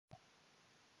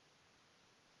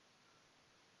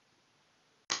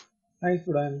Hi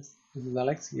students, this is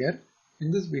Alex here.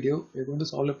 In this video, we are going to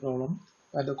solve a problem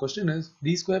where the question is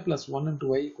d square plus 1 into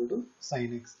y equal to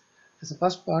sin x. As the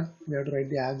first part, we have to write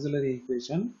the auxiliary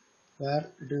equation where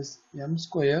it is m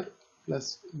square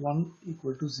plus 1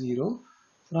 equal to 0.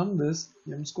 From this,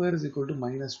 m square is equal to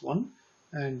minus 1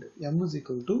 and m is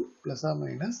equal to plus or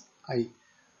minus I.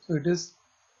 So it is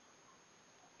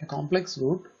a complex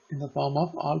root in the form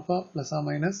of alpha plus or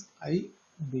minus I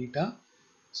beta.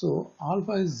 So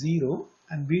alpha is 0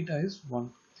 and beta is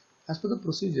 1. As per the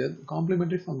procedure, the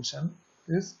complementary function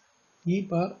is e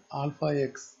power alpha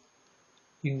x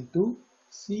into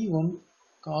c1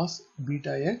 cos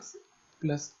beta x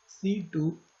plus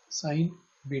c2 sin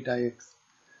beta x.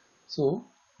 So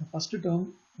the first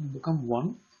term will become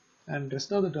 1 and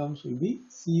rest of the terms will be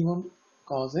c1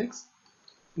 cos x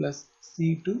plus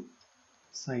c2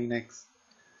 sin x.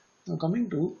 Now coming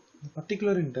to the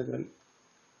particular integral.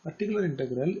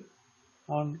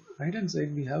 On right hand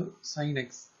side we have sin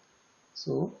x.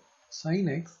 So sin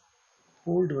x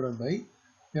whole divided by,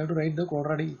 we have to write the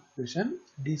quadratic equation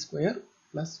d square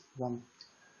plus 1.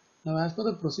 Now as per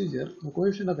the procedure, the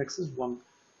coefficient of x is 1.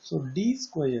 So d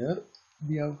square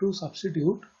we have to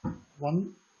substitute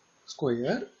 1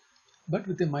 square but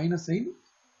with a minus sign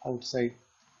outside.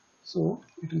 So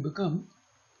it will become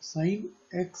sin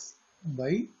x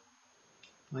by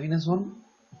minus 1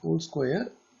 whole square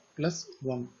plus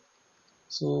 1.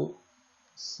 So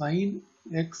sin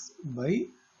x by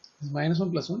minus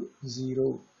 1 plus 1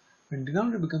 0. When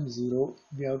denominator becomes 0,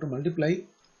 we have to multiply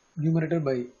numerator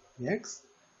by x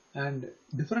and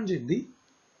differentiate the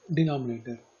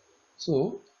denominator.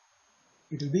 So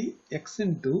it will be x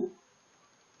into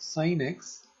sin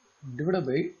x divided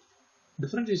by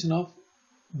differentiation of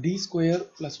d square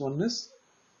plus 1 is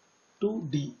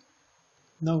 2d.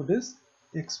 Now it is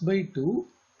x by 2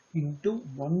 into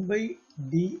 1 by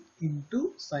d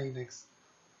into sin x.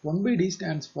 1 by d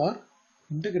stands for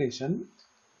integration.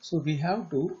 So we have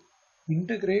to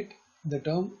integrate the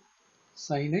term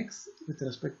sin x with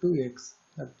respect to x.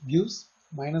 That gives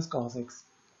minus cos x.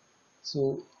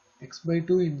 So x by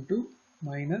 2 into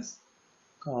minus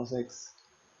cos x.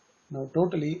 Now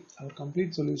totally our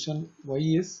complete solution y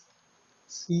is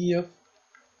CF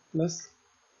plus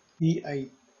EI.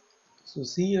 So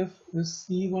CF is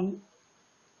C1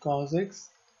 cos x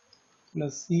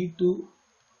plus C2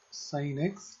 sin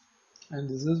x and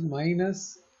this is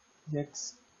minus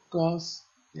x cos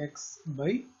x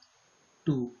by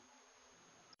 2.